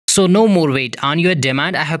So no more wait. On your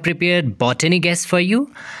demand, I have prepared botany guests for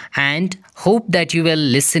you and hope that you will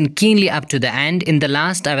listen keenly up to the end. In the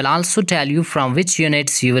last, I will also tell you from which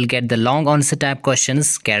units you will get the long answer type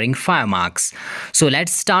questions carrying 5 marks. So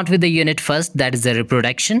let's start with the unit first, that is the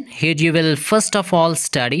reproduction. Here you will first of all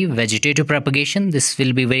study vegetative propagation. This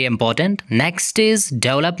will be very important. Next is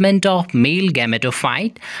development of male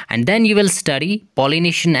gametophyte, and then you will study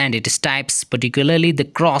pollination and its types, particularly the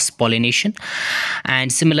cross pollination.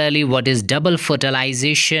 And similarly, what is double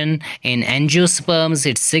fertilization in angiosperms,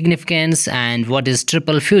 its significance, and what is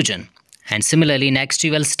triple fusion. And similarly, next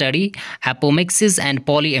you will study apomixis and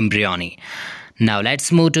polyembryony. Now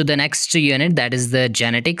let's move to the next unit, that is the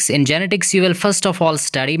genetics. In genetics, you will first of all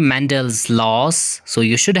study Mendel's laws. So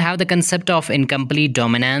you should have the concept of incomplete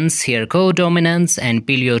dominance, here codominance and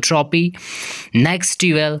pleiotropy. Next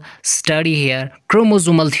you will study here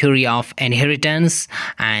chromosomal theory of inheritance,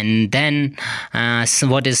 and then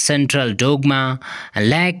what is central dogma,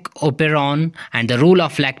 lac operon, and the role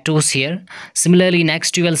of lactose here. Similarly,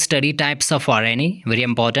 next you will study types of RNA, very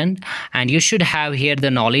important, and you should have here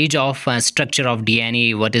the knowledge of structure of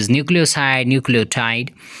DNA, what is nucleoside,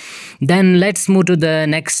 nucleotide. Then let's move to the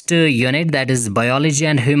next unit, that is biology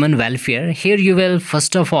and human welfare. Here you will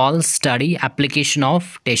first of all study application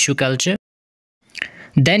of tissue culture.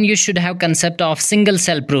 Then you should have concept of single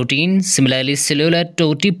cell protein, similarly cellular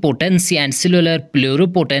totipotency and cellular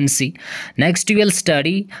pluripotency. Next you will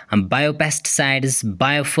study biopesticides,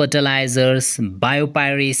 biofertilizers,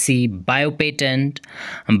 biopiracy, biopatent,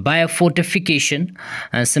 biofortification.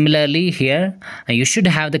 Similarly here you should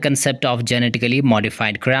have the concept of genetically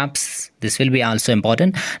modified crops. This will be also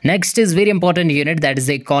important. Next is very important unit, that is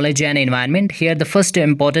the ecology and environment. Here the first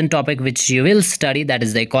important topic which you will study, that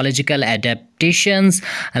is the ecological adaptations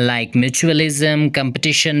like mutualism,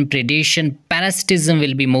 competition, predation, parasitism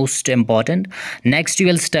will be most important. Next you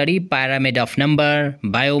will study pyramid of number,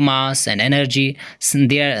 biomass and energy.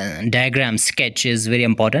 Their diagram sketch is very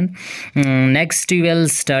important. Next you will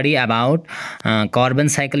study about carbon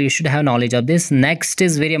cycle. You should have knowledge of this. Next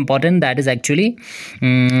is very important, that is actually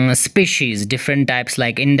species, different types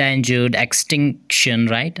like endangered, extinction,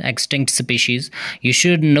 right, extinct species. You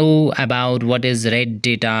should know about what is red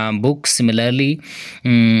data book. Similarly,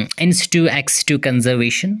 in situ ex situ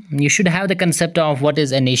conservation, you should have the concept of what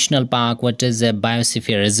is a national park, what is a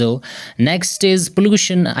biosphere reserve. Next is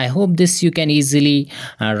pollution. I hope this you can easily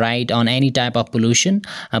write on any type of pollution.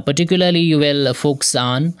 Particularly you will focus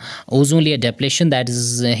on ozone layer depletion, that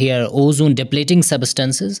is here ozone depleting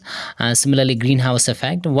substances. Similarly, greenhouse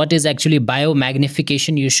effect. What is actually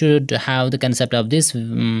biomagnification? You should have the concept of this.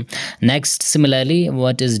 Next, similarly,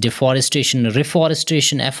 what is deforestation,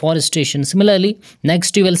 reforestation, afforestation. Similarly,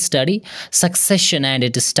 next you will study succession and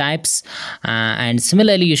its types, and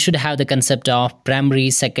similarly you should have the concept of primary,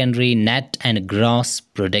 secondary, net and gross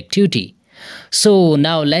productivity. So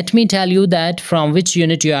now let me tell you that from which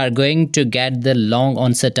unit you are going to get the long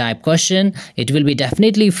answer type question. It will be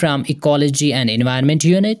definitely from ecology and environment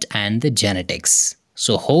unit and the genetics.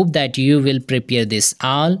 So hope that you will prepare this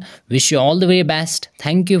all. Wish you all the very best.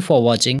 Thank you for watching.